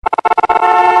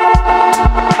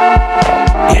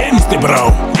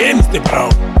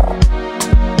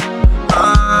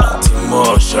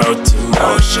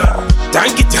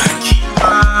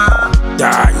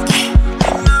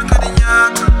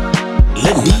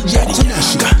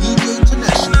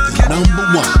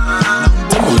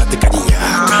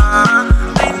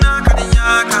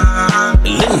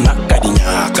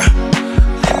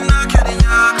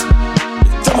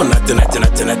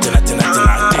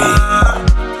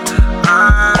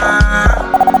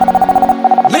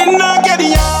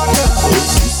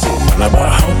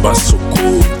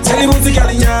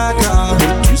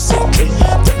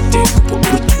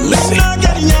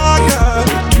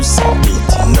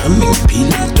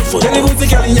Keli buti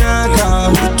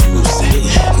kalinyaka Urutuse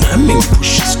Nami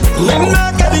ngipusha isikolo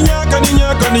Lena kalinyaka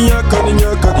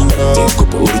Ninyaka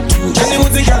Tikopo urutuse Keli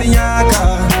buti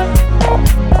kalinyaka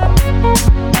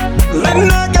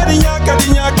Lena kalinyaka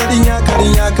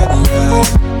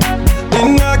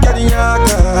Lena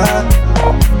kalinyaka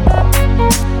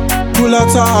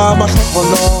Kulata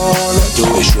mahlokololo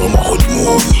Tuweshwa mahodi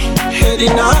mungi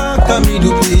Herina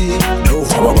kamidubi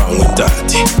Dova babangu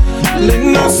ndati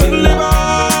Lena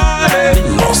senlebale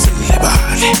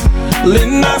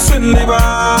Lena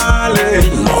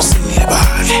senlebale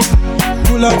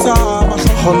Kulata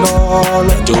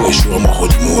mahlokololo Tuweshwa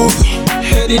mahodi mungi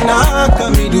Herina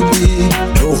kamidubi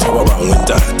Dova babangu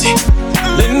ndati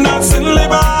Lena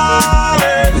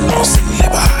senlebale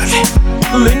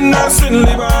Lena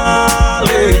senlebale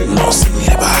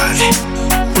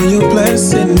When you're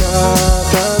blessing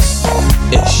others,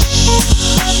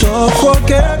 don't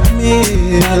forget me,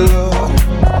 Lord.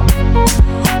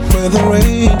 When the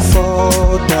rain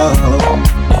fall down,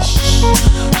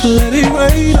 let it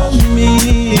rain on me.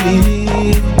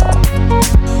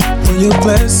 When you're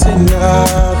blessing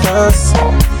others,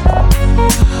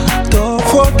 don't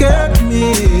forget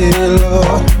me,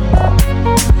 Lord.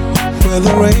 When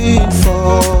the rain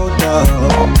fall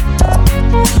down,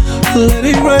 let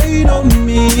it rain on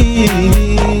me.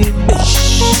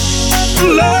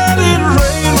 Let it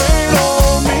rain, rain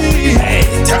on me.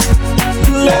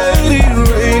 Let it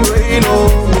rain, rain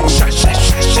on me.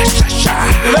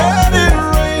 Let it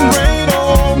rain, rain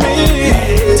on me.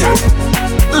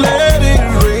 Let it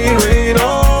rain, rain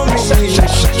on me.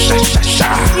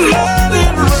 Let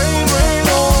it rain, rain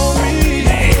on me.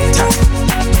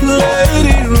 Let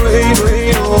it rain,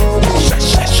 rain on me.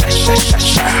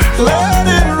 Let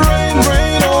it rain,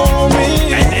 rain on me.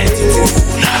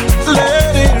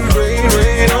 Let it rain,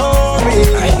 rain on me.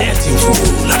 I let him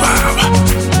fool, Baba.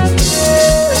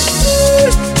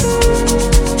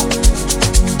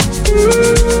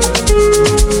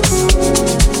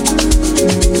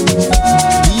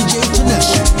 DJ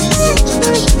International,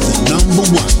 the number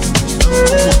one.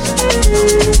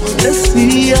 Let's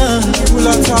see ya.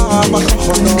 Kulata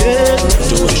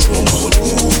mahlokololo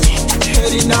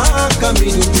Herina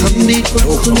kamidubi Niko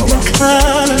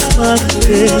kunikala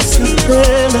Fakre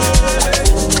sapela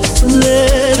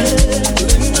Solera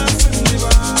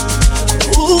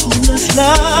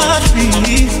Unaslati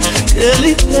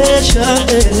Keli pesha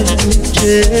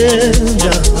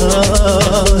Ejenda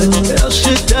El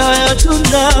Shaddai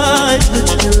tonight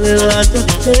Telela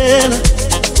tapela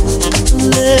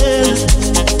Solera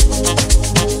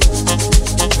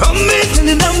I'm making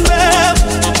it number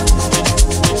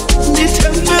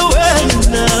Tell me well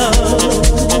now.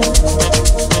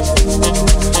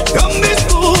 Come me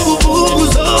boo,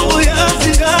 so ya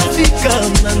sigafika,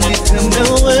 nandi tell me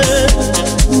well.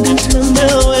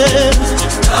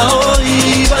 How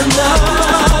even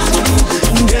now,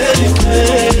 get it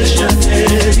pressure,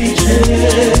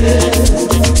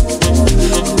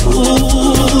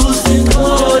 Who's the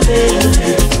God?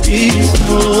 It's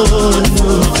no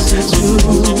set you.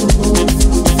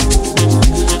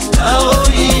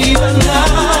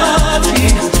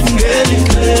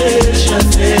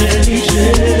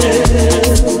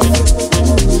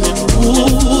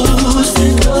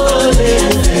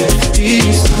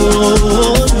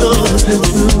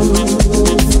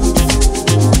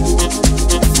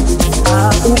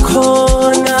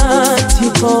 Ukhona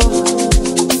Thixo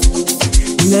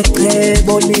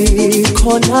necebo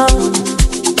likhona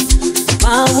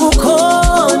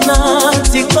ukhona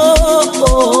Thixo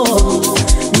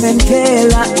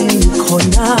nendlela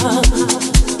ikhona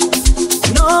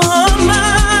noma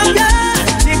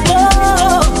Thixo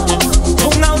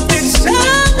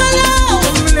ungawuthishanga lo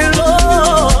mlilo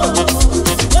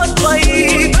kodwa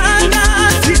ibana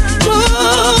Thixo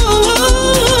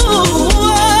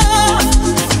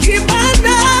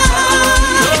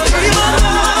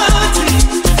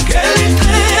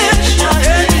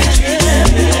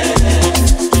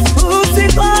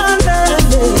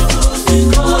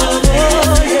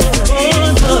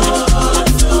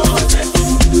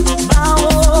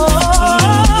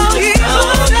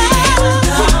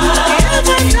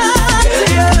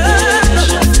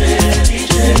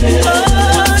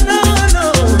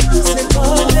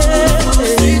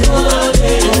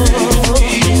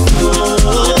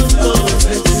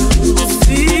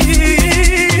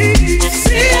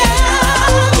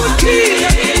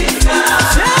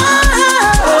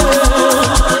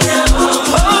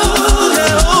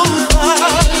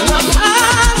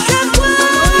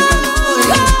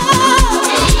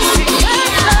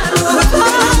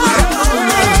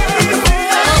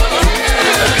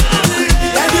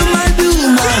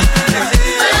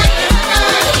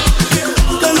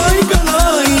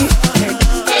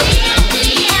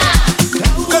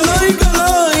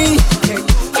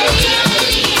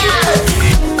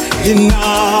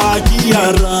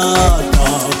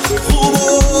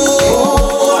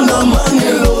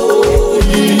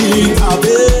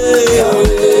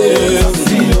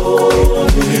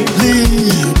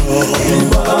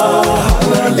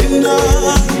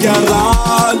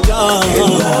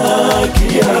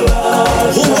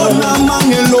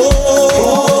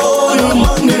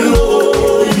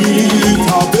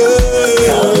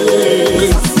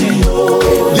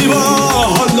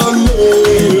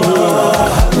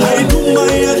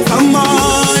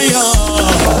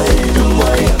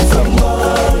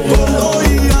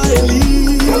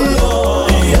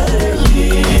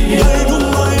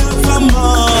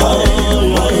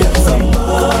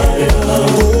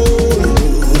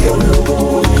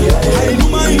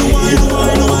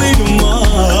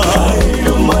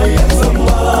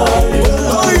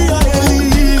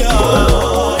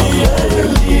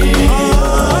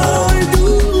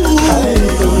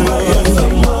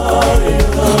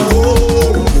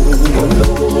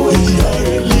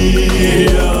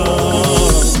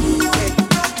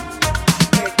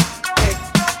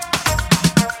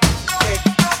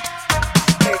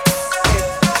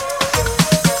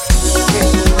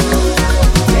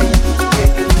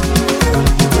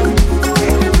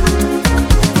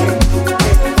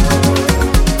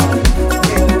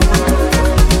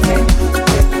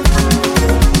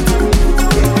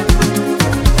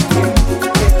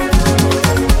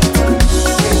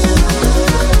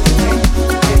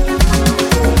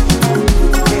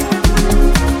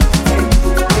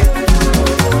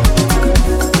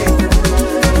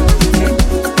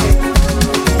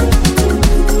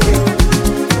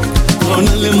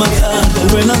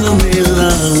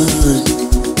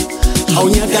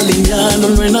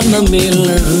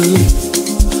mela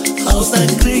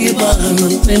awusakribana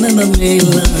wena na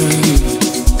mela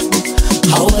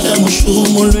awala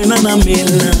mushumo wena na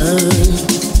mela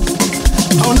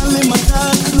awuna le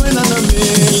matata wena na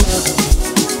mela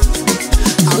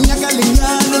awunyaka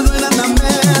linyalo wena na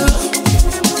mela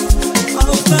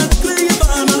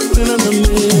awusakribana wena na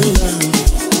mela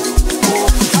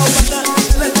awala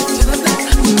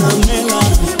na mela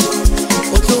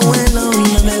oto wena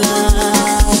na mela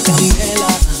kamela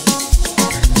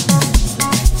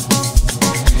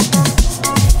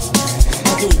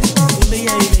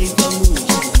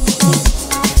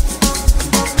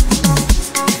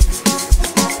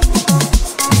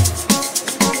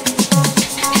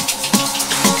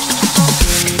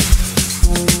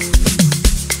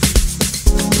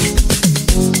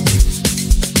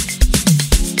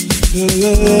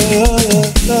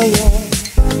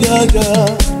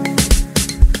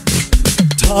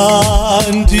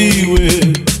Thandiwe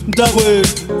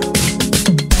mntakwethu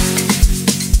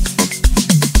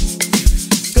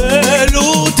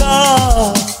keluta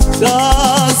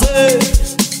yaze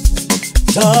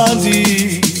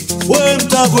thandiwe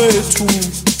mntakwethu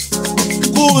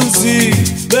kunzi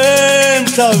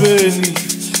bemhlabeni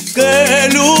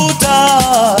keluta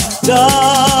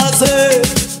yaze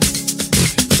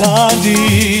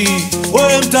thandiwe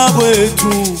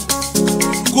mntakwethu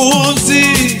kunzi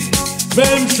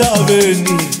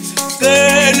bemhlabeni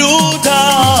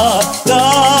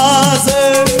keluthandaze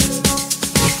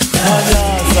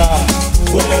thandaza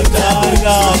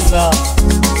thandaza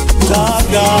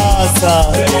thandaza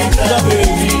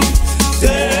emhlabeni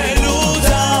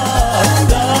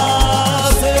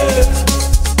keluthandaze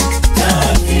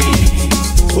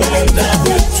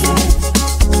thandiwethu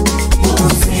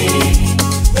kunzi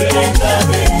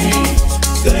bemhlabeni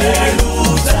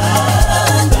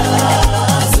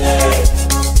keluthandaze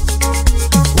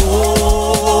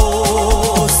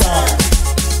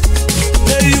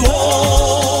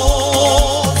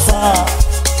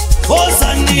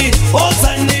Osani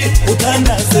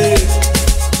uthandaze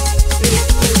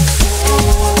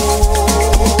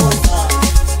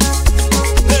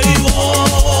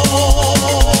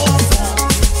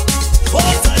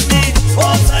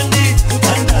Osani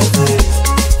uthandaze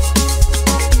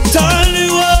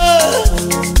Taliwe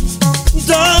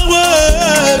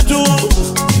Tawethu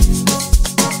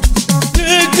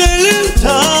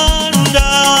Nikelithanda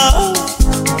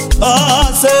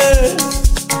ase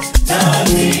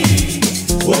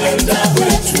wenda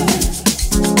kwetu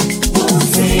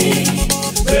uzi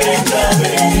wenda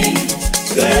beni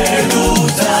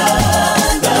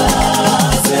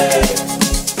keluthandaze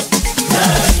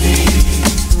nani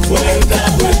wenda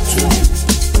kwetu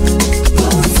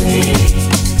uzi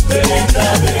wenda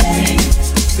beni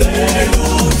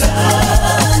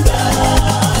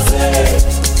keluthandaze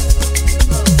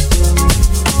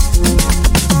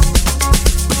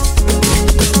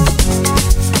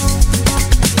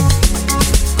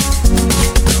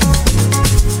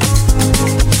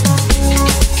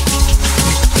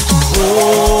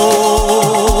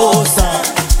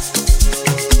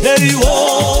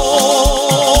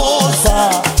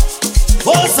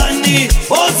Osani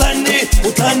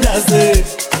uthandaze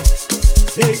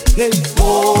hey hey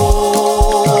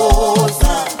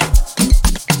osa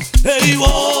hey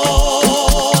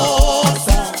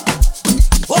osa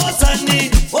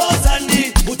Osani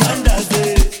uthandaze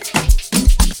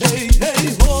hey hey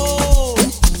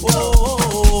osa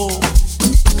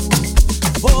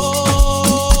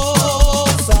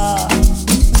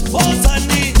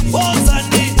Osani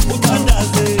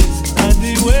uthandaze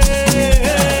andiwe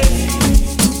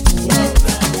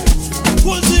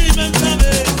kuzime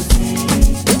mhlabe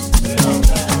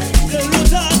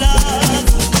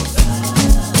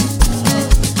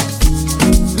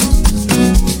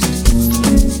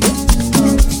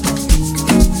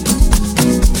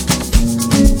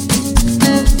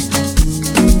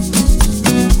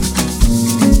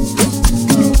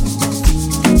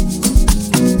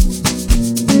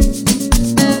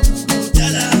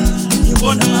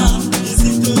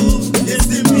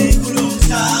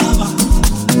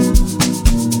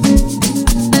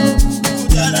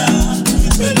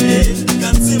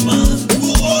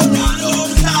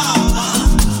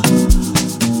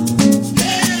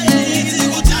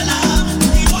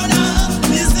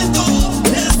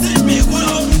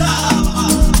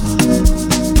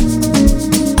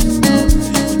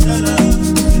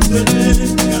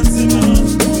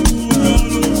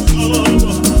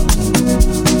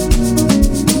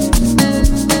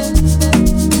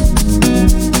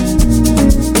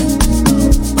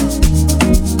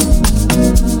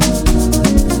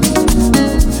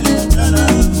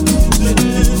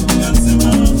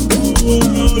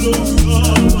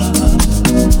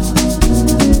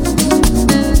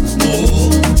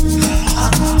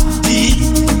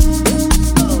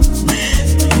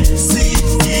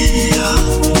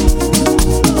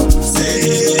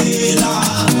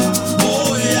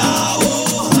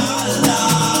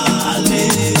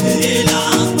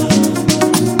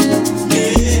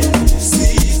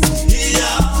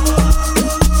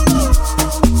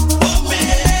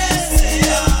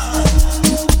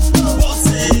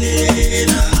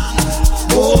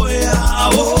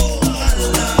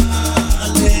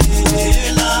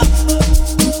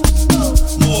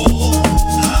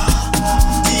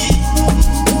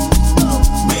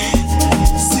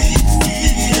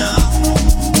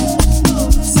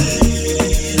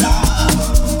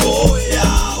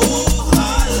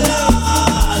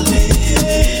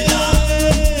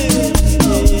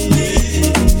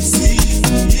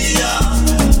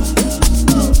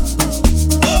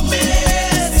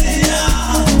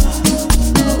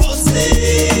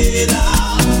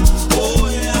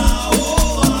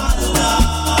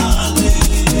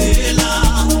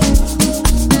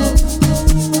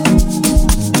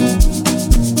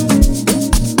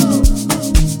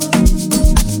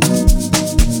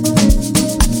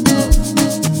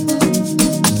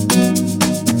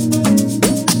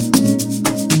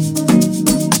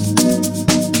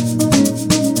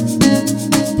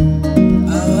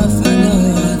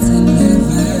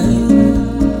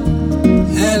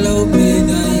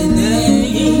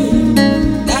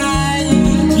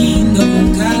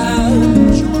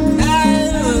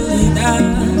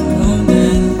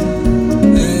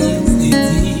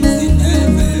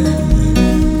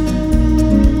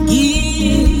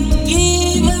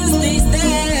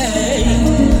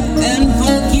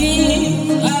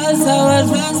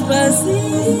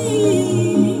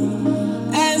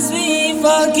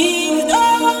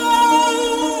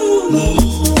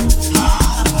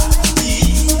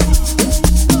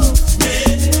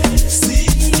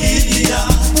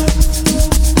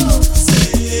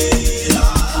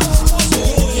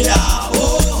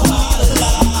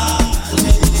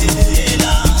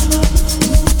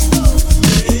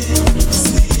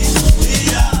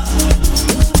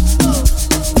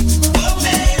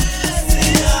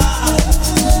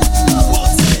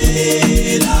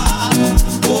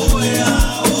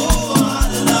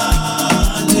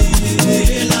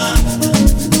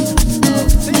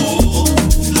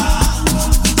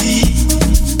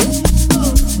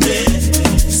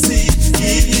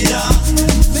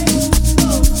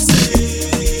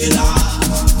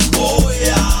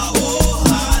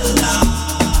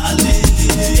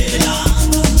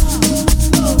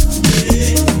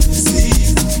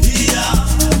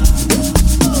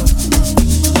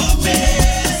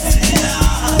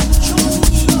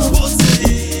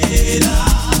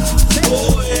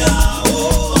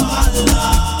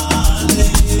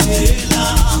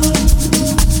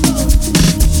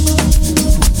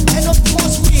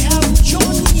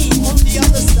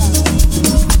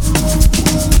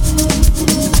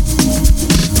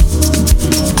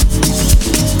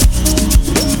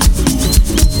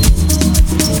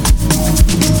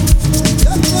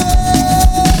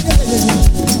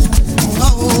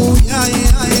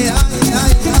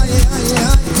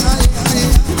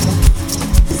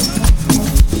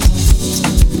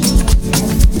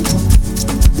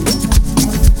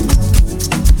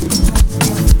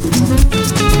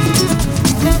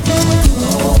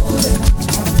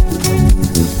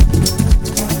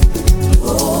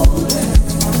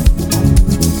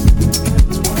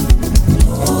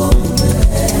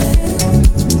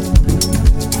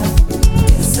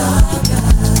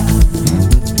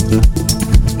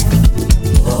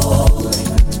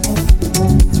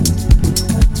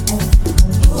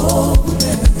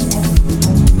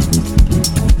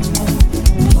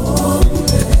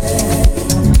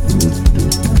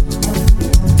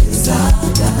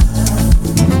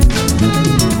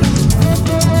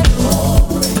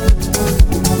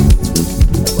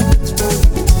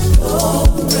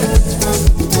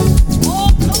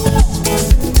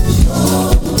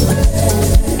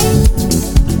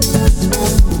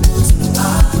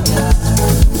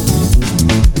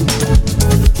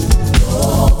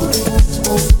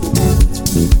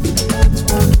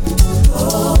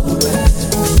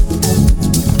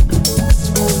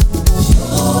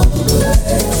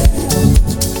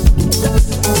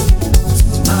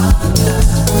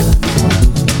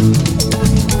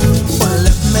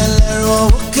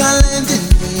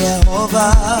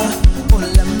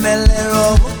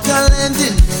Ulemelero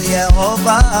ukalendinu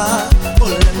Yehova.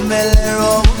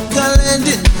 Ulemelero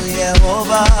ukalendinu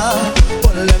Yehova.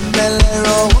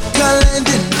 Ulemelero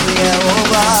ukalendinu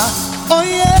Yehova. Oh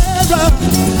yeah,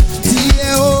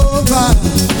 Jehovah.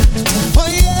 Oh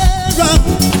yeah,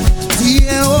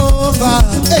 Jehovah.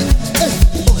 Hey, hey.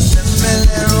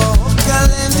 Ulemelero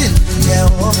ukalendinu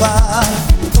Yehova.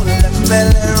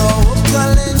 Ulemelero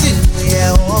ukalendinu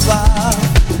Yehova.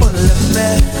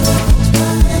 Ulemelero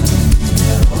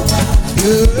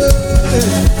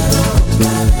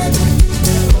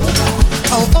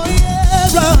oh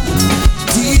yeah,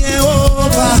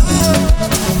 Jehovah.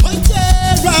 Oh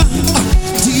yeah,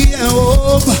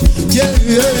 Jehovah. Yeah,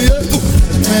 yeah, yeah.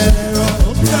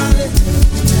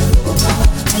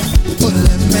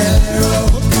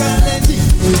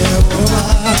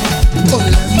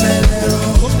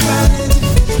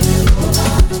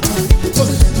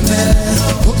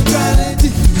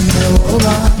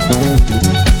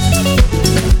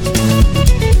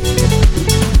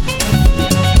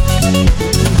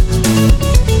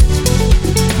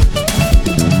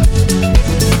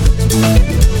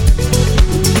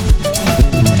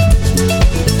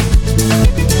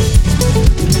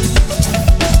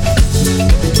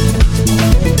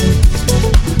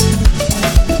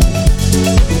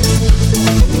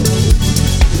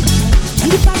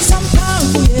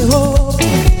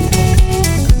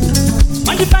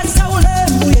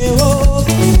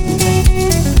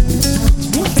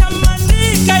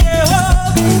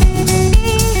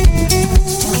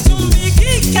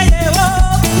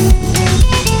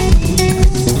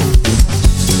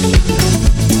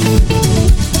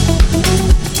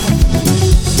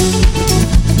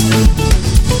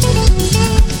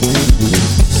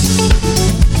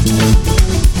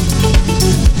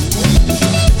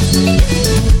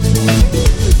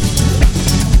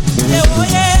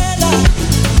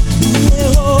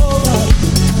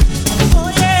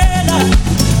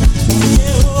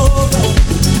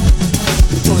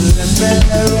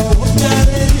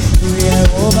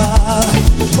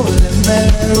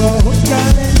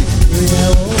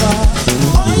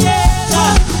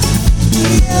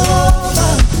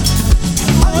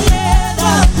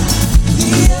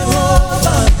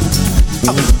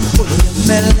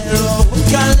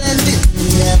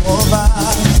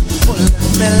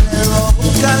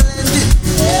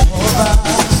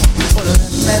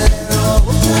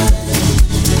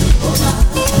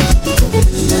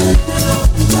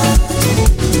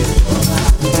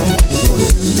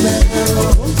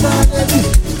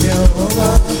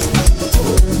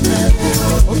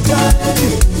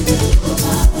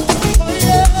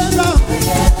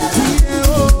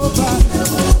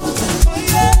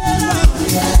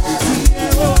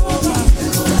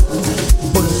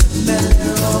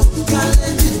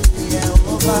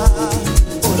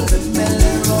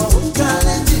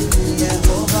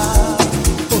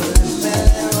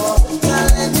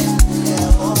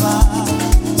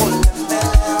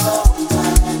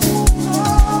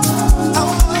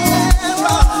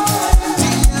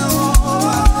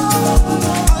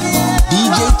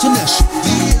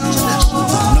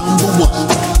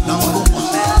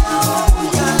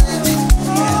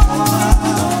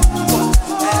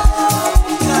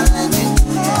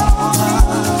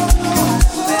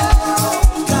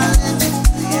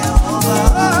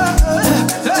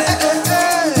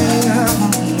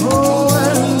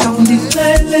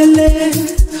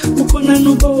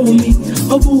 nobomi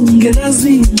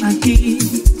obungenazingxaki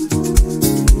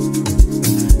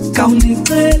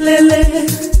kawundixelele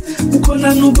ukhona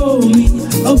nobomi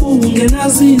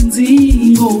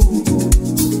obungenazinzingo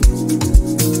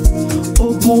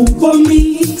obubomi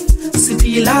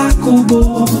siphila kubo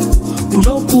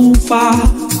unokufa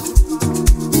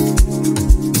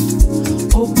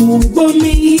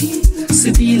obubomi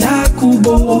siphila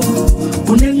kubo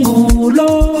unengulo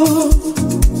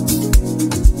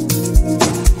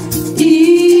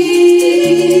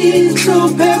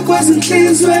inhluphe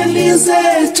kwezinhlizweni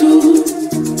zethu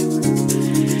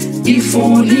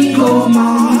ifuna ingoma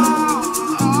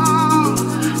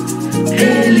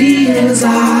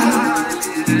Elieza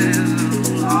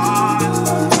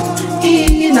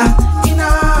ina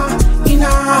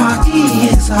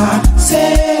Ieza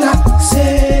sela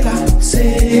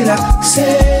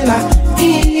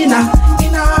ina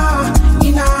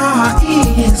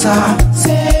Ieza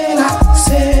sela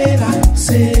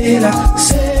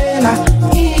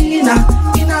ina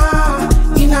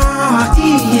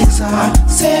Ieza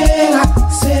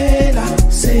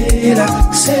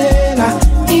sela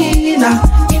ina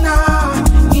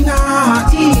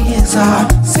Ieza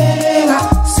sela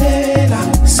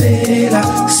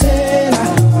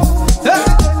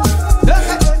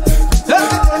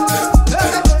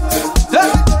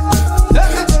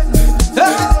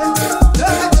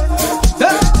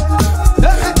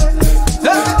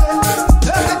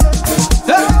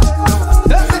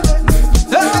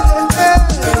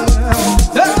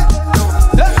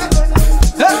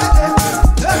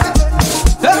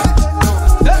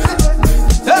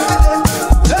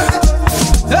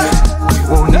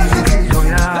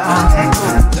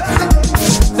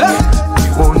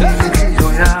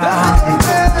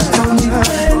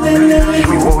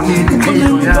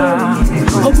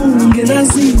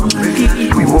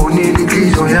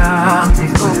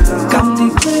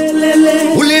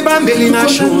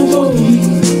lingashoni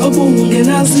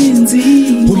obungenazinzi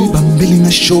ulibambe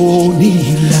lingashoni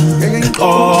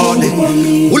ngenkole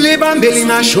ulibambe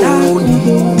lingashoni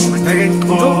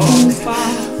ngenkole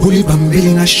ulibambe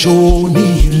lingashoni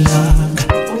langa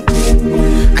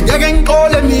angeke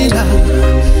ngiqole mina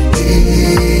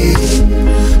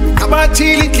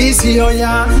abathili inhliziyo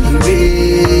yami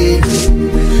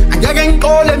angeke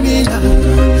ngiqole mina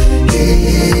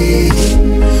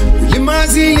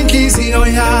ulimazile inhliziyo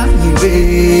yami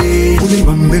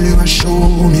ulibambe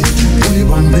lingashoni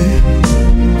ulibambe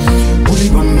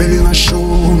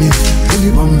lingashoni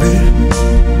ulibambe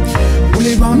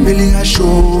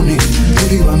lingashoni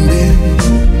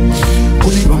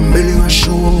ulibambe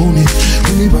lingashoni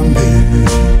ulibambe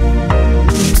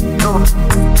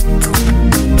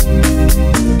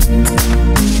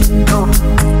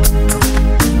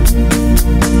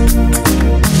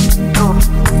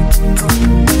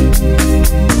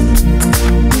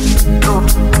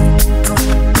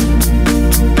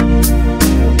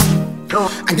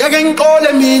angeke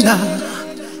ngiqole mina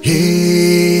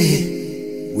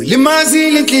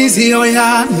ulimazile inhliziyo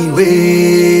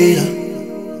yami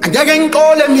angeke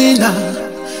ngiqole mina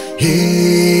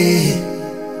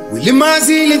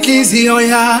ulimazile inhliziyo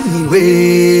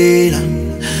yami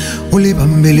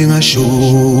ulibambe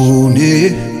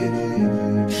lingashoni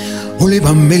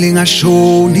ulibambe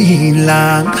lingashoni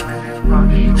langa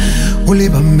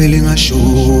ulibambe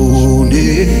lingashoni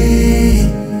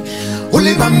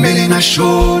ulibambe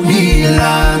lingashoni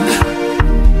langa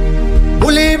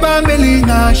ulibambe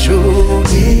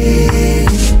lingashoni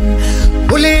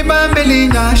ulibambe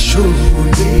lingashoni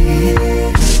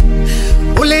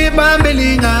ulibambe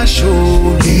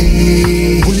lingashoni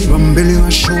ulibambe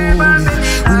lingashoni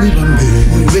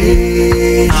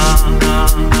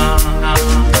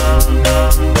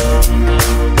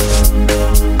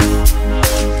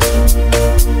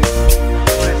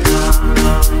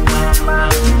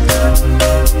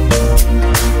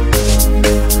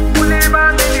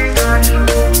ulibambe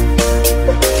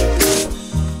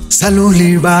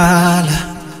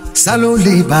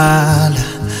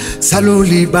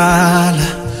salulibala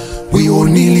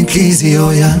uyonile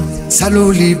inhliziyo yami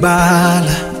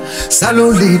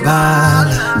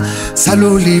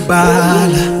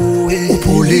salulibala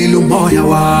upholile umoya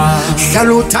wami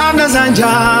hlala uthandaza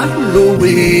njalo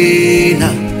wena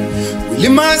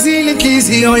ulimazile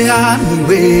inhliziyo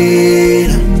yami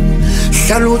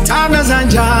hlala uthandaza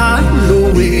njalo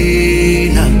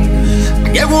wena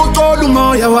angeke uqole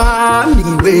umoya wami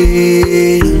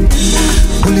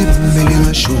ulibambe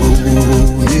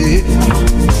lingashoni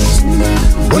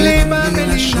ulibambe lingashoni ulibambe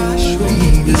lingashoni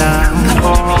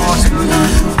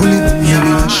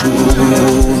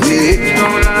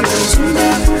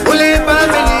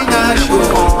ulibambe lingashoni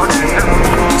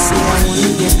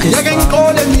angeke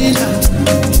ngiqole mina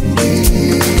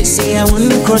They say I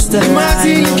wouldn't cross the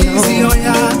line,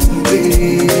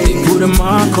 they put a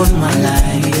mark on my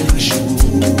life.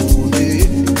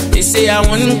 They say I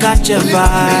wouldn't catch a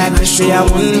vibe, they say I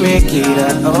wouldn't make it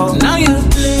at all. Now you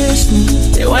bless me,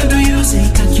 they want to use a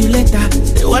calculator,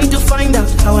 they want to find out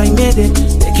how I made it.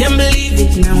 They can't believe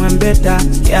it, now I'm better,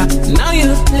 yeah. Now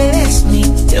you bless me,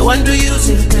 they want to use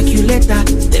a calculator,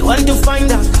 they want to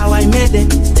find out how I made it.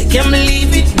 They can't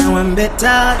believe it, now I'm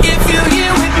better. If you're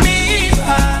here with me,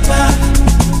 Baba,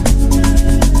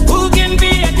 who can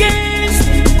be against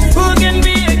me? Who can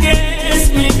be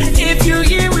against me? If you're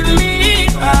here with me,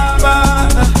 Baba,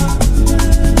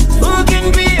 who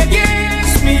can be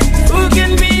against me? Who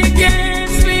can be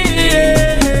against me?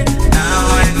 Yeah.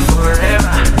 Now and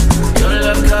forever, your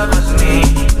love covers me.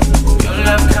 Your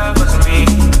love covers me.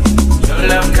 Your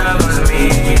love covers me.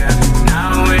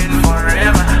 Now and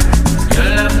forever, your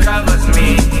love covers me.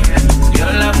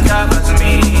 Your love covers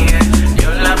me.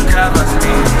 Your love covers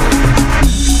me.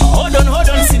 Hold on,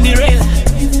 Cinderella.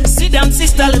 Sit down,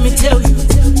 sister, let me tell you.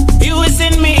 You is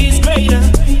in me is greater.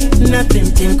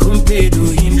 Nothing can compare to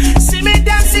him. See me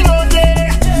dancing all day.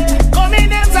 Call me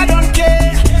names, I don't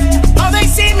care. How they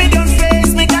see me, don't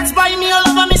face me. That's by me all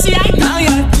over me, see I. Now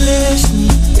you bless me.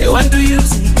 They want to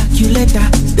use a calculator.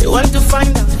 They want to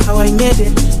find out how I made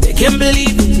it. They can't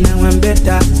believe it, now I'm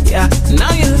better, yeah.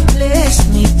 Now you bless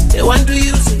me. They want to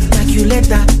use a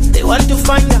calculator. They want to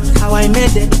find out how I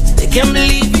made it. They can't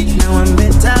believe it, now I'm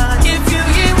better. If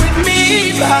you're here with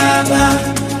me, Baba,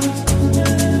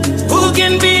 who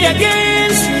can be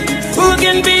against me? Who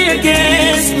can be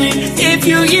against me? If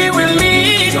you're here with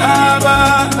me,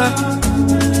 Baba,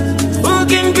 who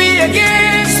can be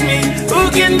against me? Who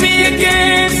can be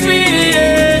against me?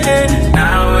 Yeah.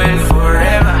 Now and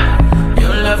forever,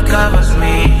 your love covers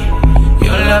me.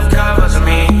 Your love covers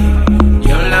me.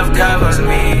 Your love covers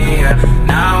me.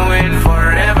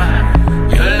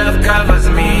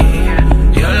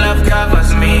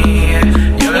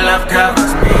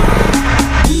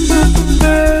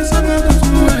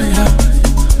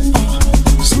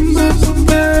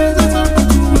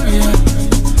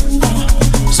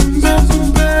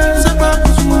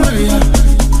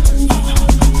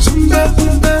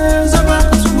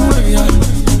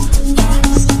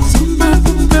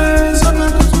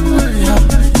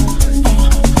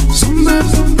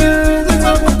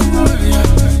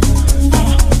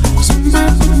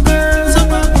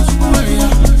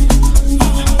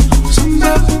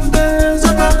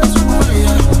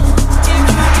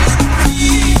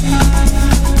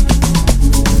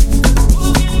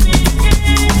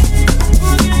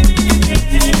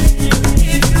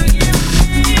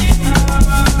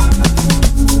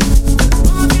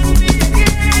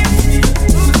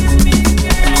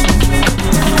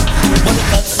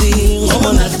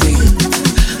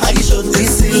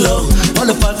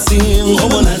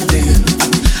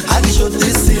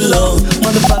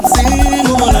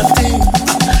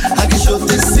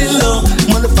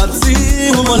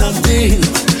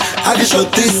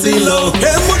 Tisilo,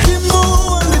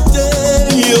 Emotimo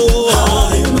Liteyo,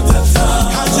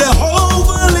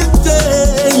 Jehovah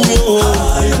Liteyo,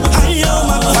 Hayo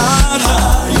Matata,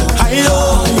 Hayo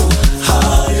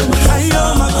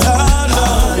Matata,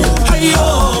 Hayo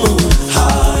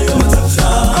Matata,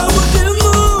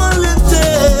 Emotimo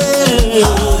Liteyo,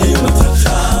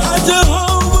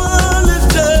 Jehovah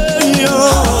Liteyo,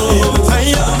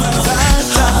 Hayo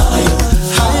Matata,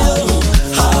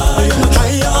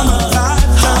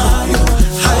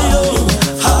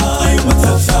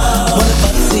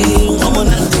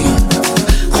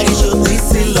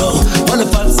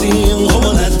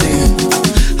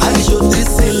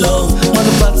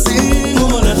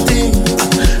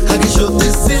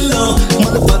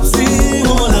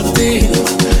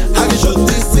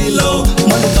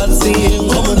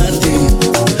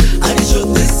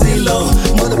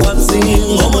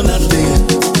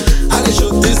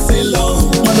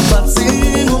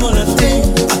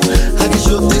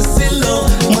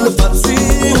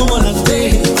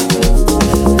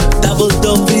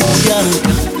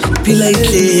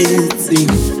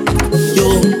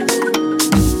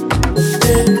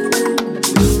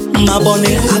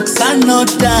 Mabone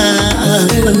aksanota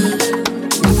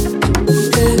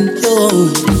yo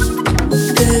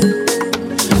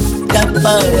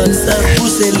kaparansa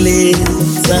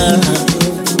puseleza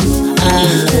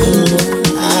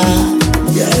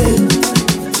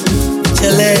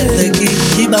chelele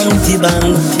tibang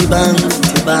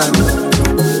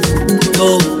go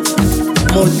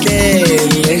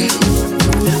motele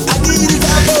agiri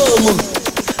kabomo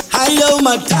hayo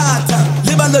matata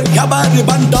libalo kabari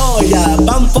bandoya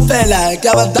bamfofela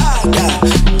kabadaga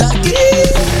daki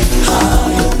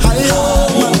hayo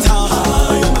matata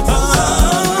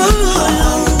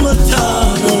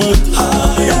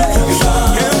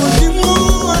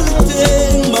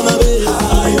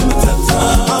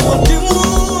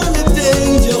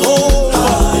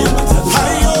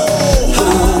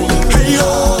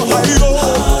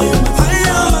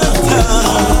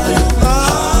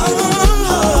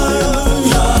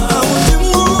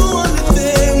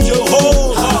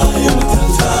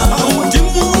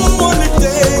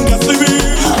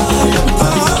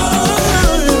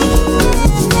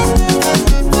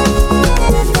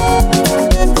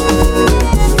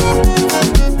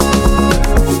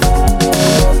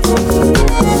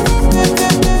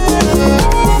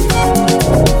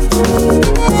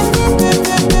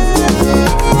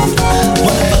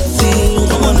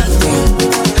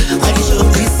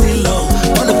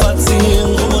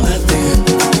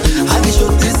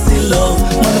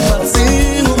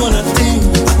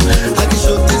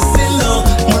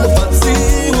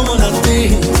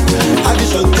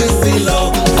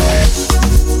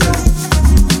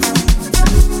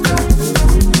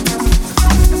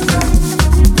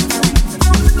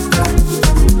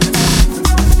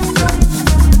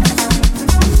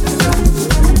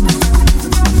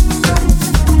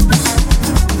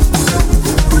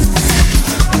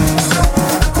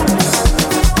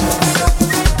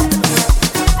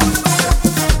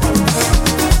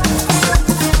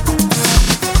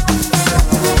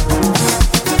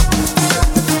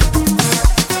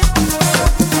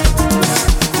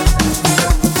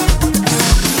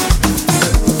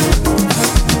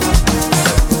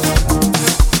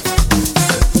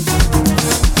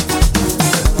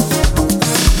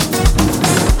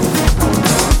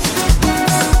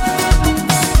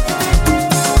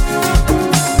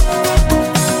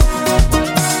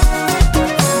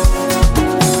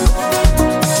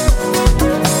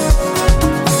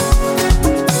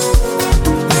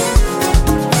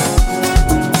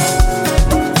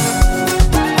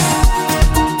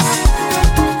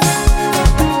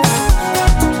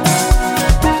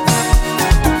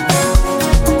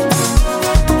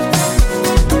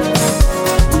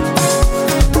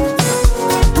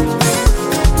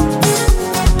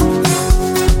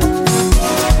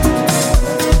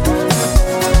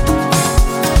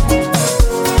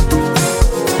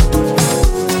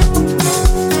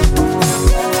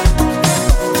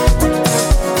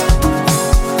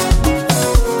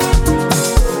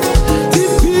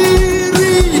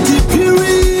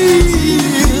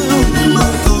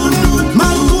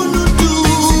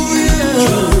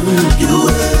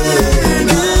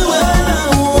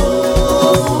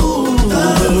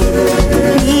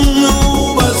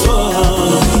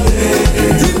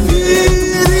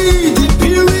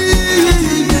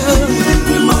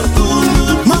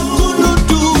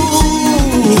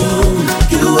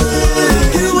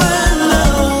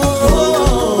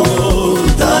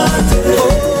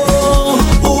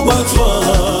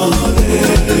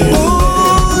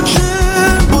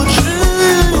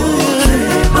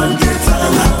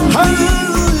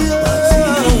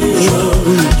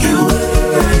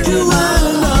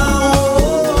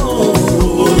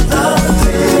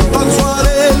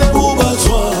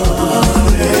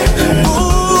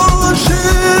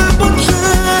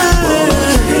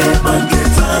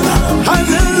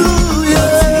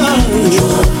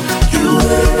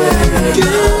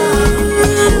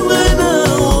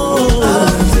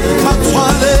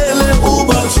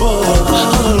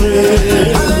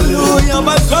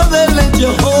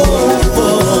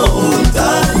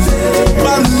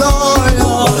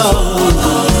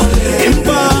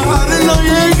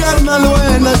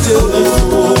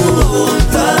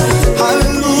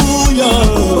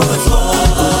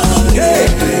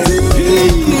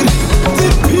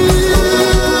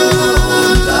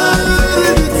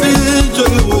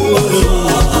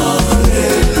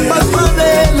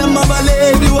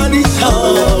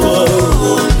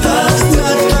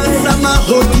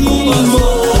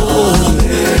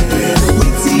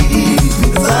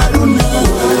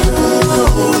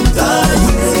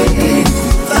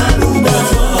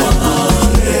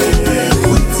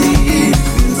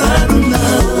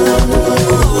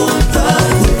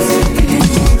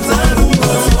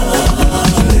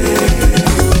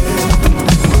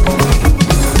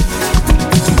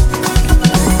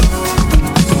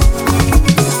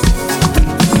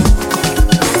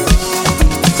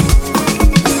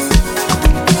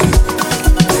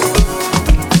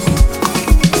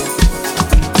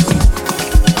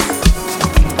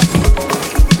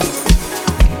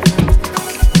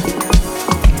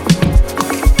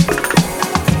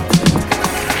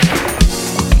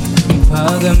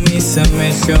Phakamisa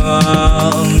amehlo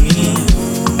ami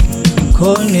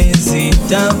khona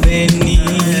ezintabeni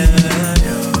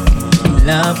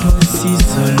lapho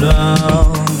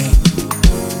sizolwami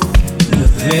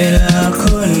luvela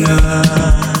khona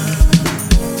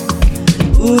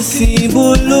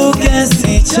usibuluke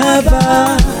sitshaba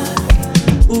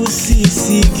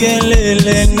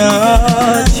usisikelele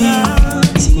nathi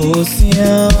Nkosi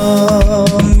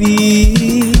yami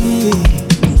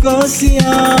Nkosi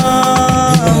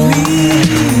yami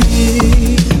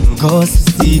Nkosi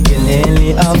sikelele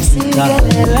Afrika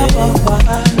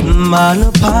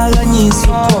Mano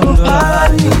phakanyisa uphondo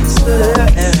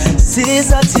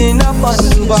Siza thina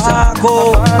bantu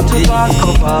bakho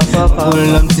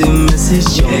Kulomthime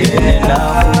sijongene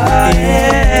nawe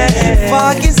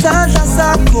Faka isandla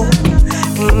sakho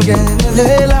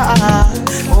Ngenelela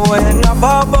Wena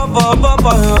baba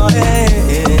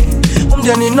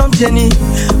Umjeni nomjeni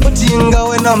Udinga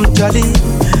wena mjali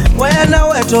Wena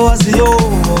weto waziyo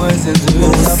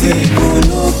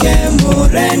Usibuluke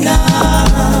morena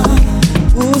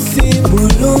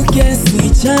Usibuluke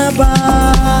sichaba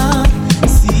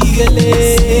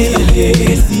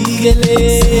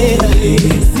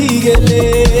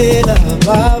Sigelela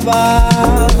baba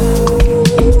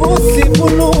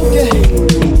Usibuluke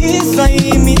Iswa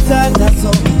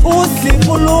imithandazo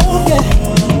Usibuluke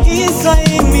Iswa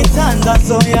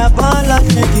imithandazo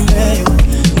Yabalahlekileyo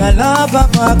Nalaba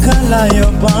bakhalayo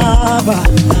baba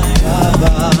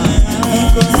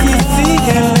Nkosi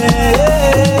sigelela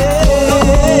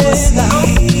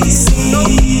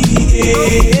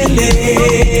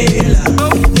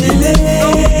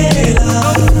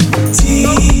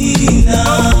Thina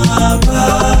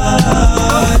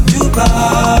bantu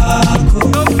bakho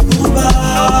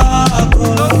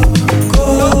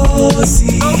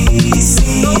Nkosi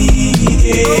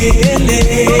sigelela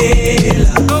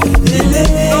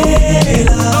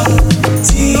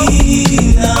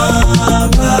Thina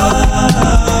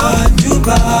bantu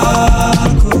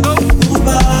bakho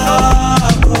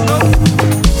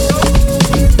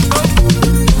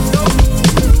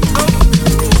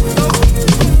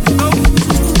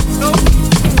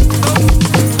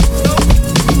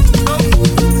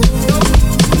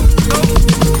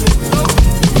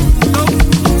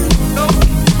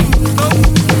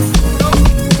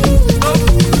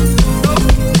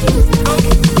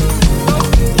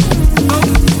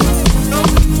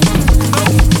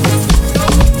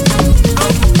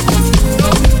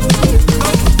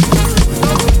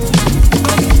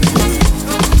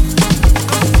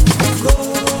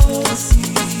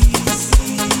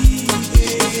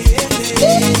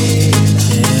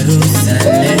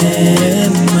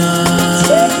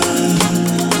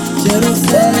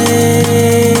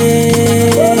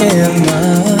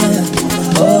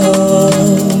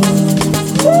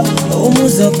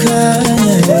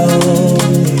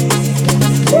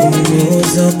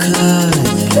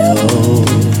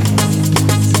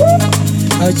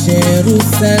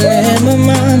Jerusalem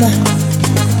mama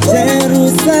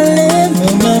Jerusalem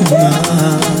mama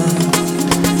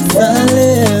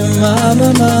Salem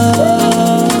mama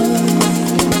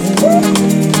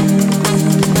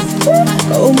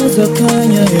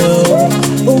Umuzokanya yo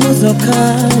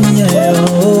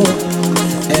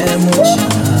Emucha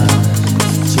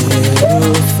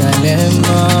Jerusalem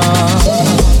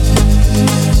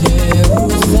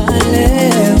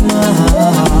Jerusalem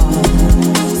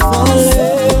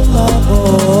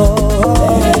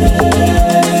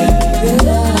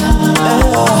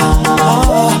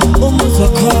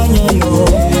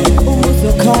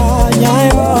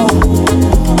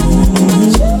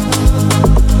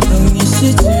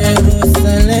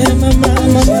Jerusalem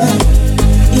mama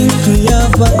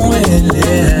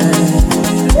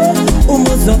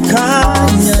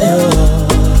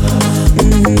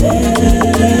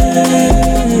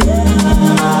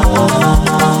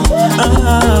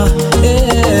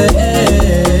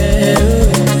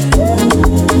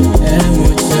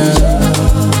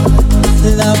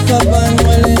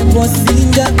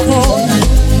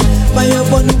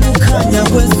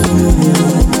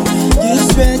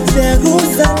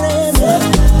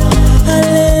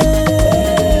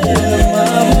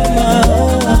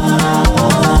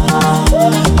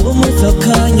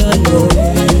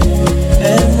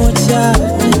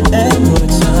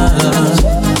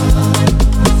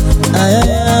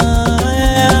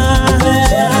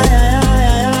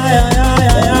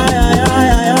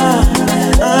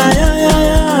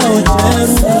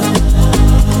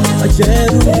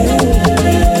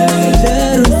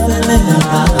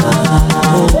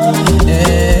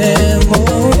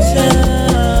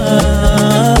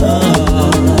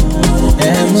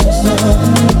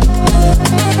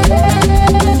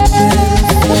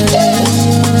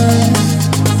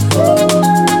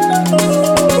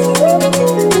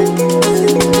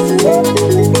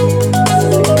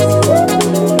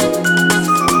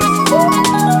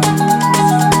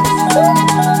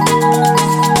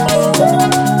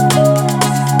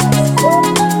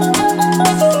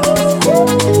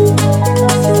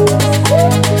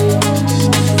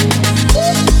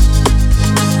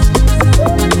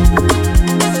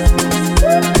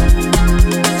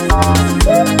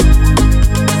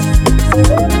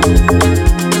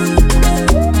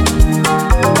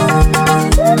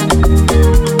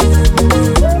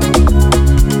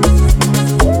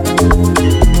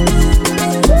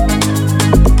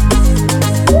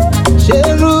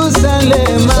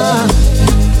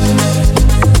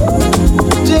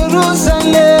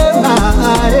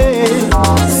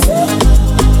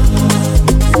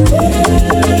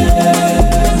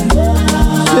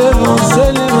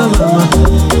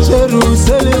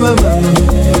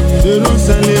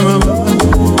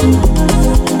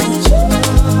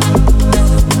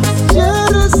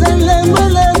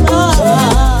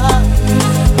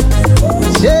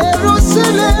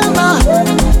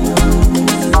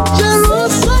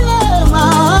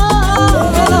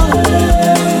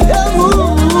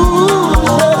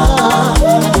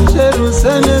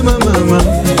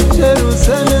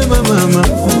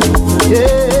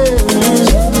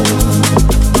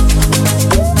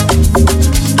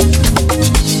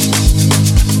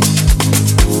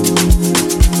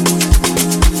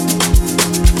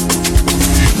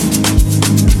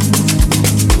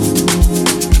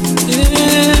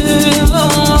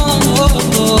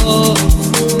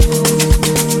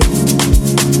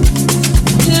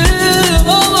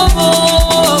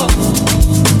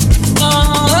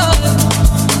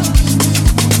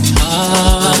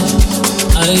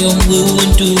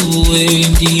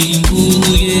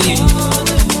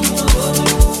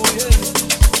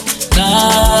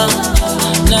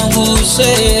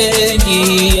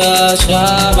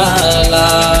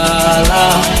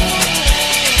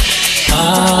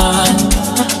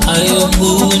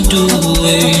umuntu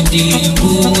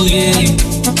wendibuye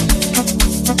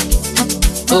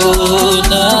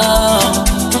ona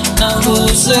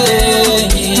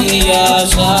nanguseni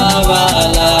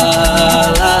yashabalala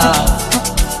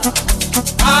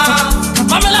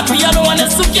mamela piano wane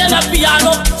sukiena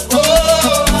piano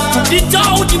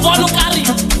Dito di buono cari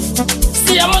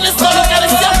siamo le solo cari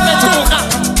si affettuca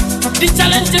di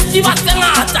challenge di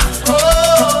battenata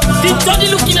Dito di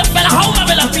lucchine per la home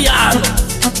mamela piano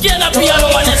chi è la piano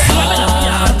wane su mamela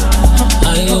piano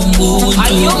ayo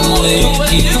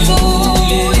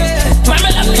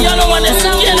mamela piano wane su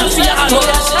chi è la piano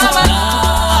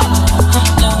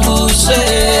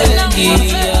nanguseni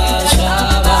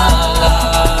yashabalala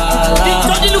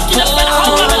Dito di lucchine per la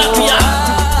home mamela piano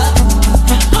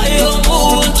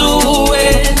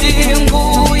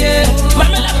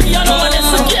mamela piano wane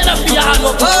su chi è la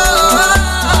piano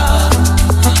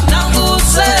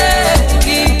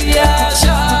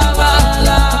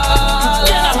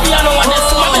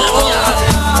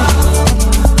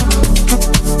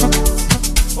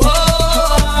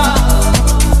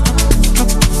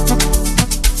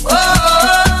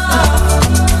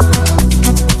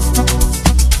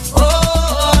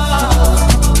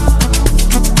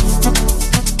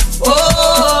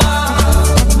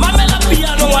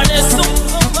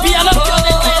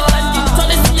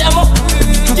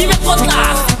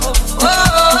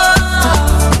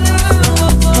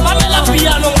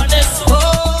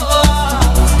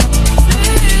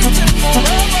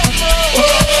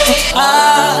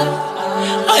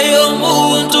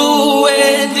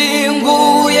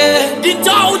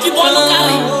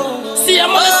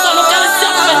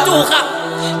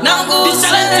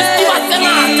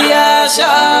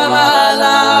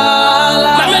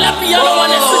mamela piano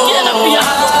wane su chi è la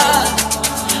piano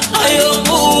ayo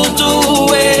muntu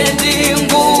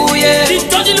wendinguye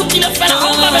Dito di lucchine per la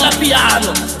home mamela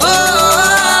piano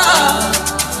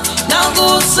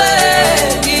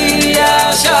nanguseni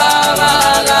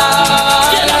yashabalala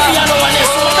chi è la piano wane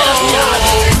su mamela piano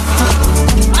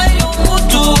ayo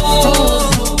muntu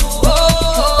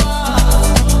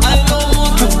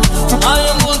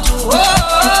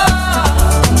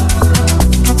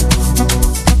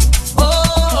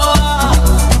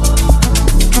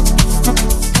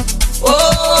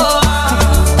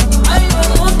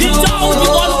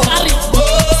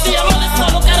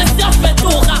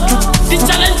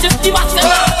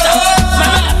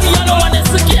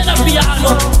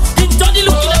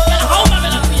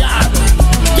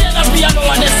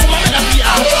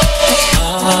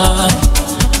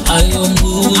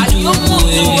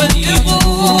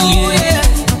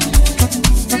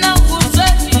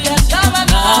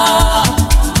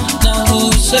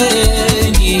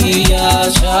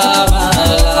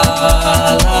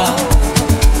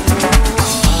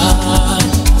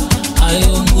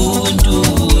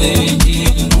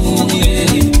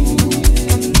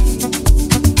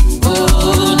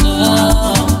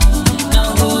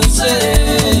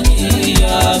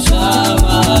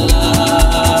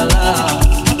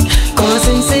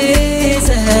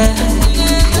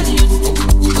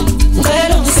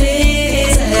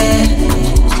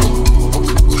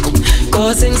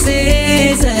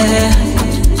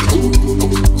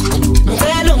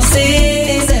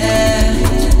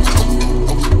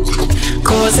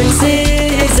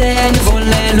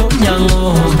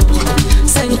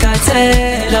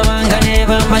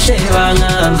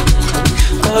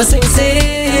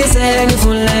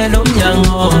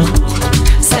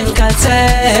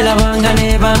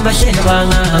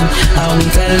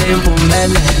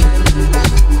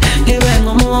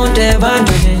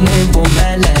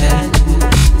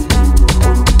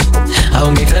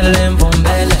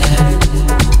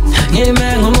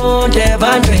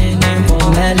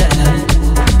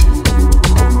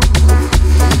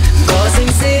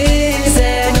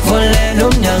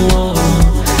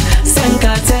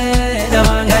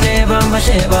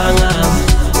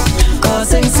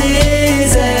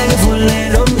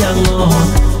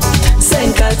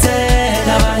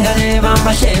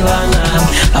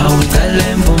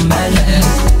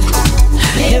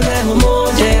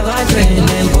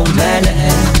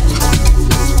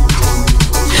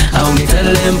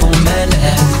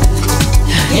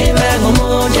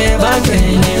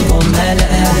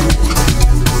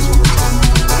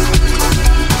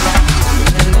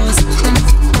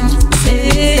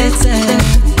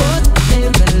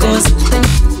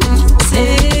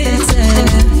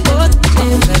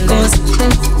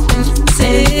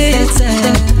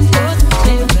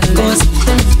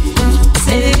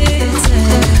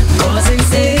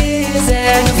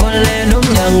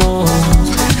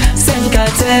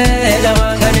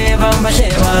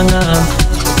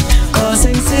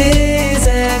Cause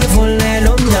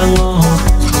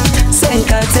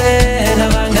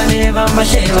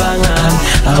bashebanga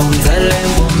awungizele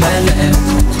impumelelo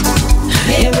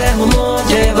ibe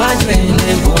ngumuntu ebantwini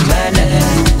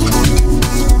impumelelo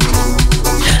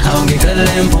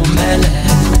awungizele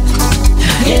impumelelo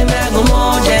ibe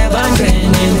ngumuntu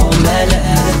ebantwini impumelelo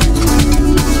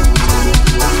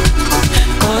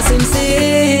Nkosi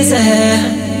ngisize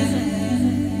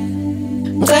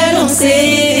ngicela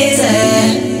ungisize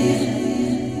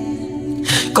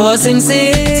Nkosi ngisize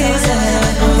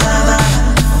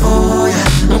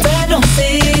ngicela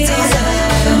ungisize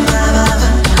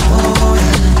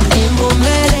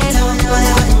impumelelo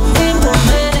impumelelo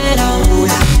impumelelo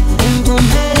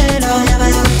impumelelo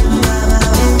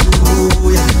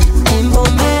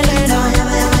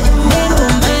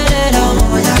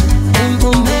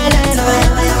impumelelo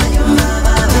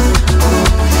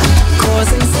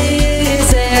Nkosi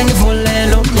ngisize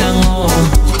ngivulela umnyango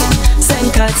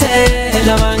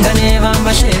sengikhathele abangane bami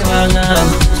bashebanga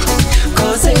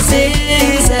Nkosi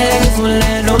ngisize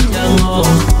ngivulela umnyango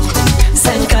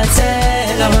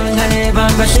sengikhathele abangane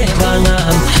bami bashebanga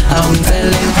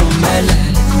awungicele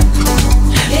impumelelo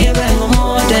ibe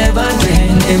ngumuntu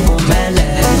ebantwini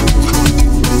impumelelo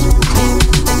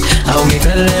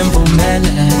awungicele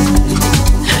impumelelo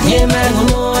ibe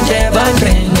ngumuntu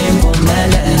ebantwini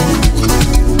impumelelo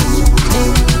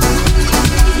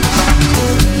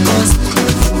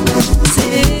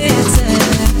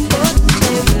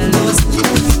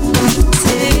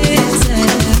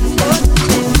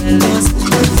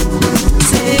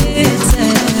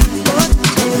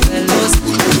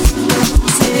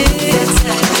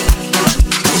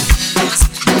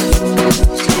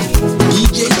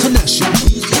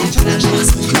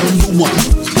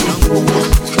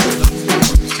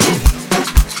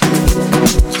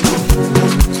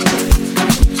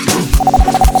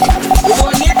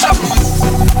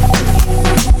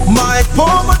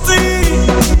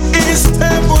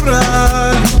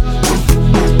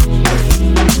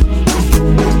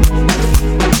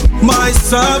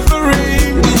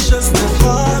Suffering is just a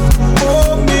part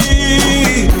for me.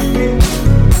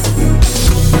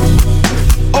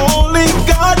 Only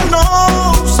God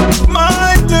knows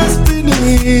my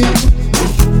destiny.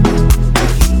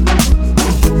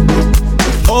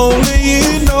 Only He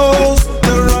knows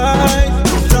the right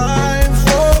time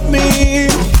for me.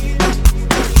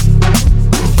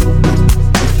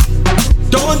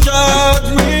 Don't judge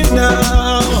me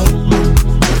now.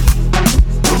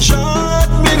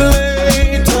 Judge me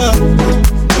later.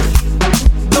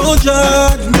 Don't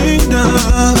judge me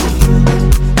now,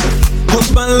 'cause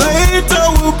my later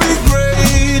will be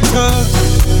greater.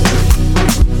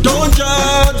 Don't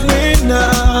judge me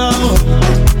now,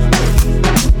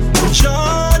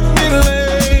 judge me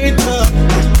later.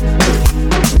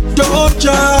 Don't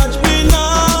judge me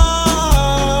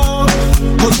now,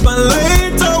 'cause my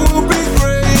later will be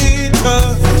greater.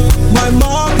 My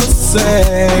mother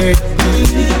said,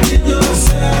 believe in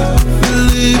yourself,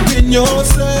 believe in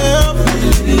yourself,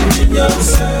 believe in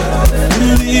yourself,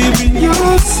 believe in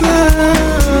yourself.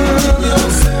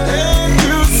 And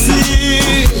you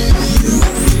see,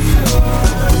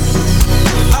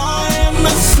 I am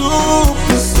a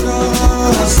superstar,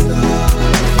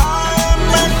 I am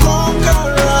a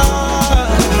conqueror,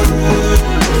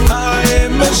 I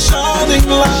am a shining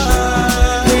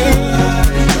light.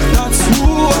 That's who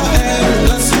I am,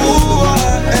 that's who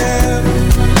I am.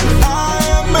 I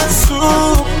am a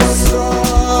superstar,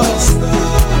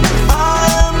 I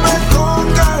am a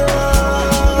conqueror,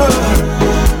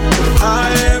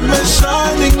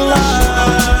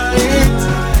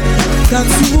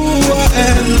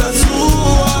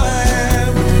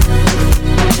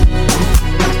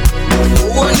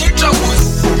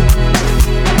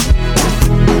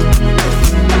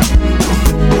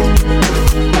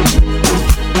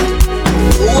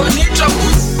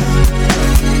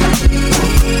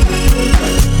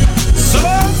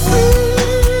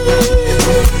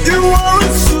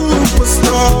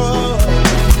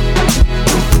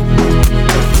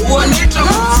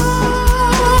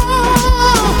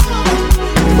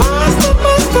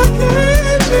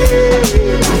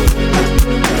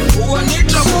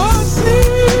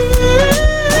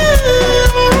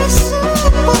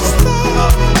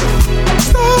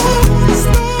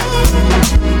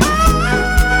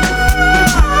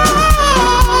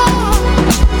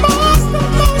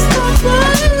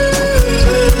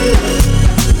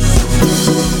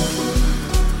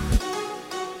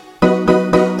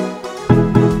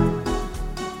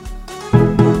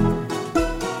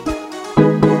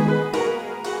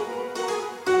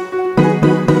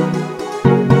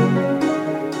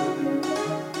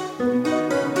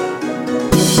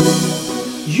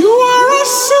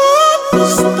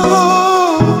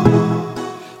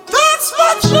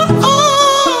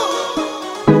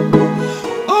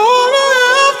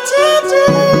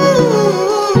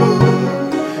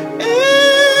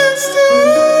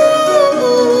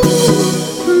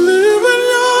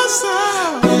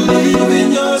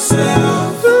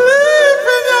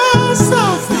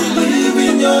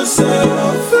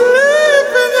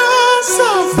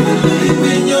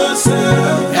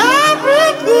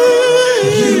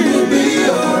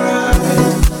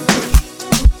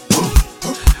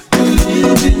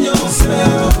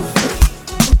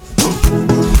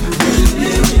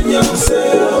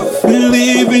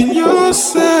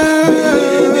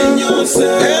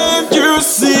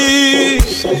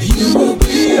 He will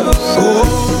be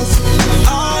yours.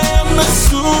 I am a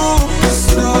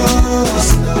superstar.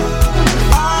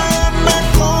 I am a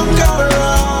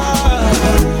conqueror.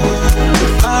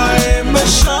 I am a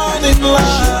shining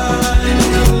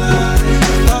light.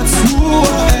 That's who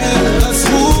I am. That's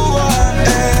who I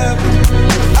am.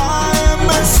 I am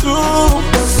a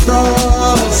superstar.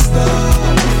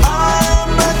 I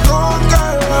am a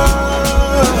conqueror.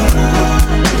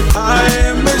 I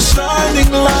am a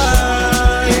shining light.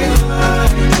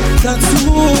 That's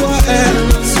who I am.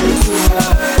 That's who I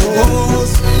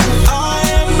am. I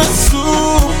am a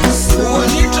superstar.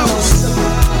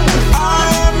 I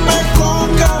am a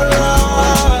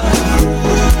conqueror.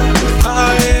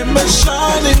 I am a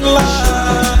shining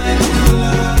light.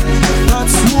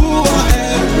 That's who I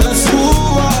am. That's who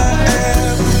I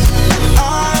am. I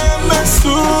am a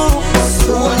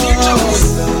superstar.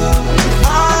 I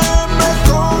am a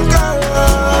conqueror.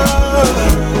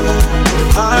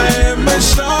 I am a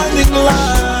shining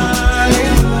light.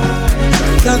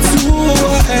 That's who I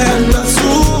am. That's who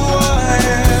I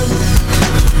am.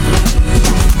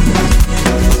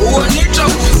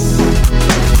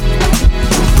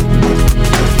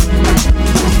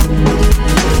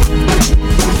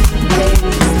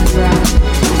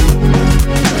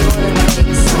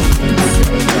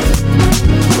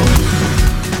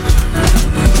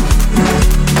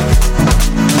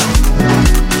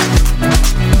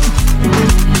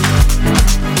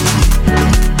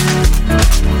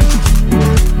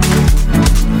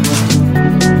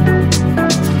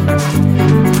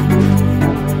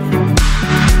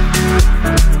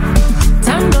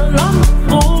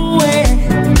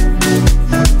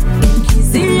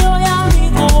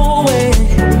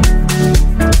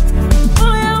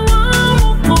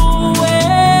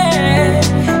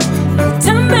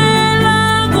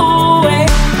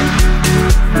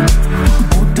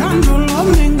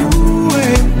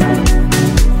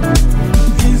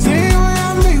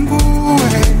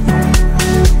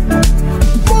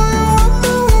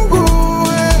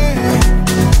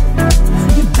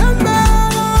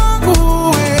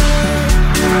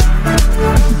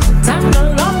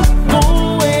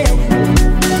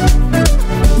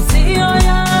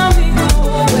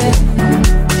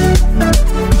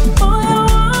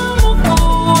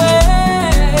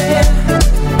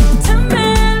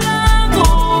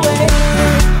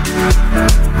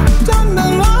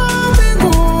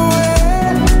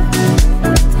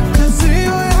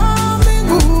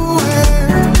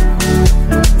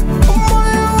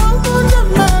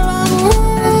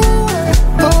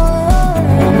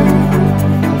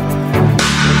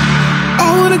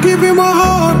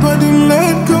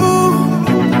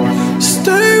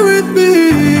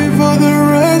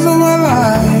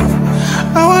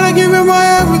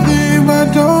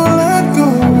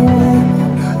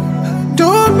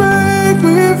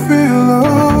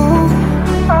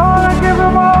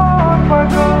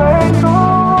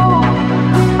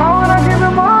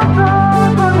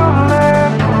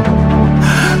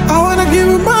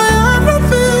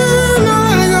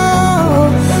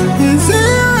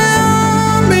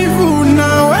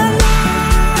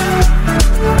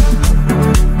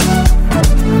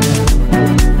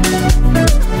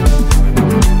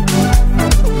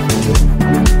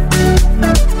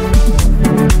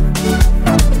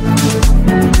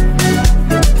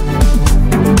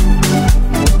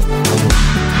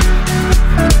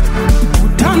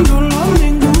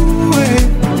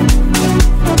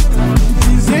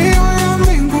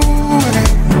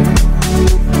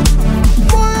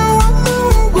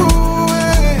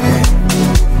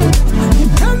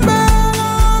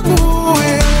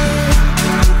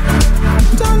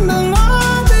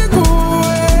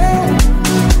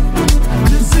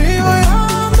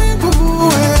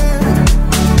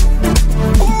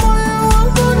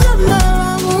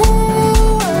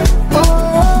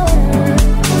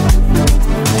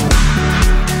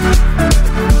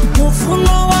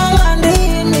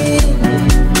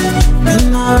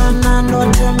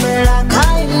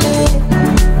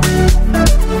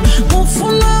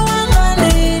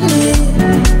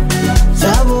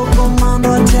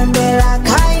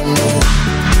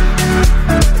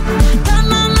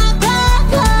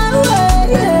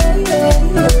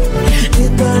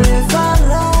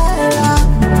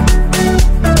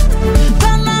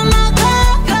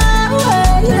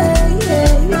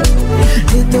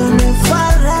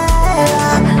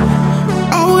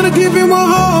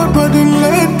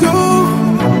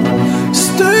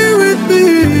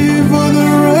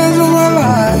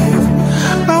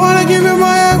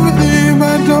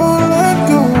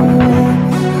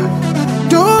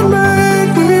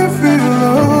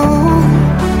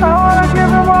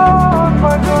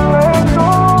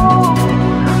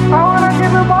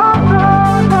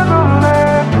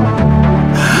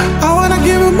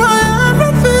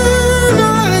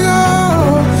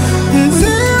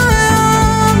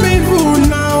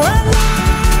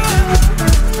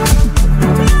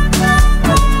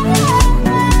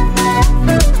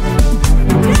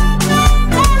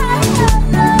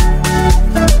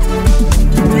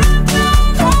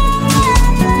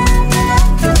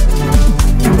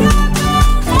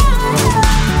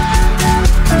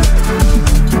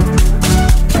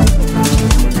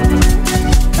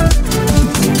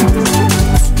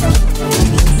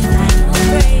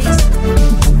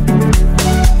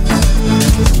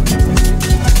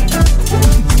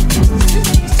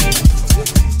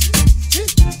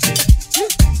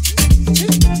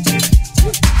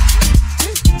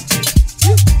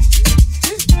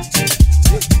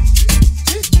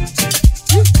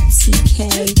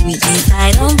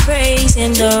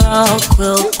 rock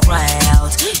will cry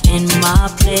out in my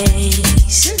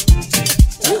place.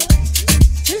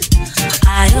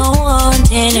 I don't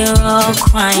want any rock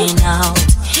crying out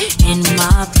in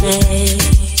my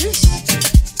place.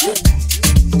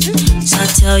 So I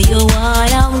tell you what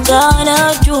I'm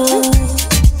gonna do.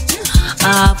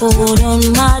 I put on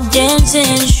my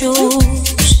dancing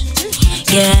shoes,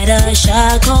 get the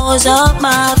shackles off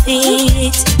my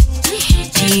feet.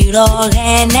 Tiro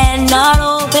en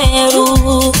Naro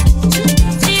Peru.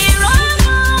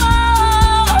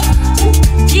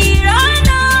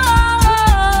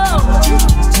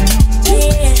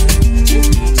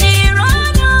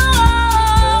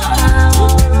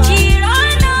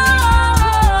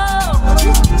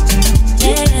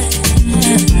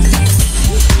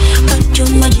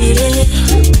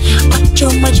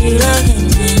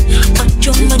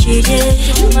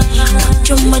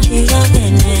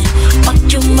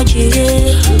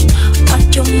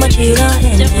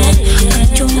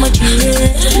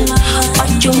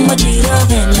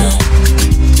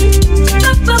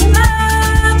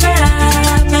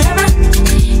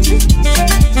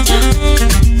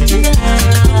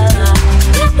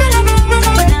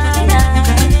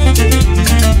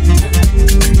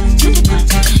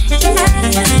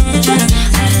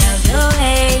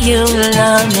 You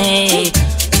love me,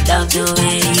 love the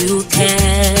way you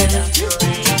care.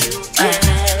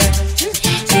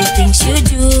 The things you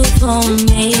do for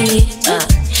me,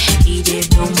 it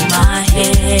did on my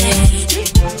head.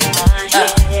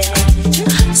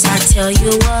 So I tell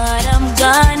you what I'm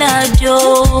gonna do.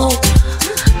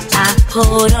 I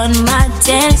put on my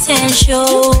dancing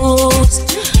shoes,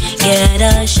 get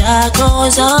the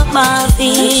shackles off my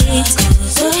feet.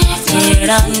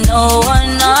 There are no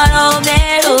one not there.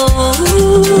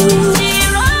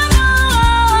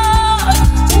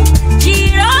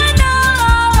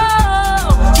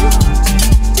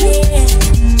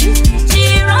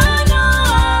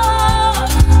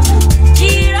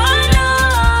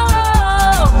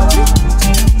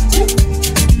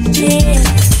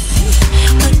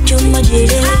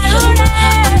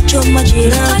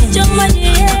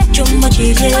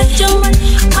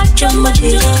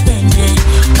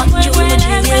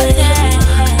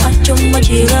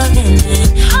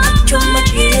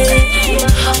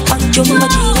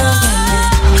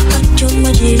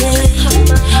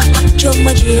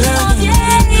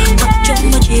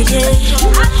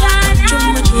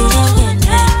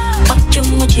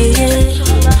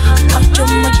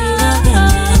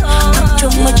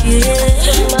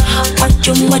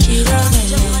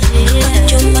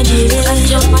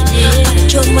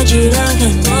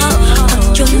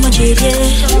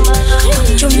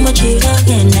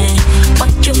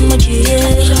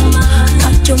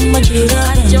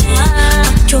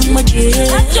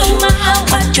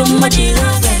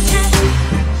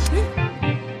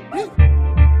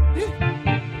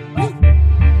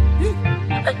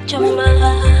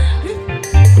 Chumma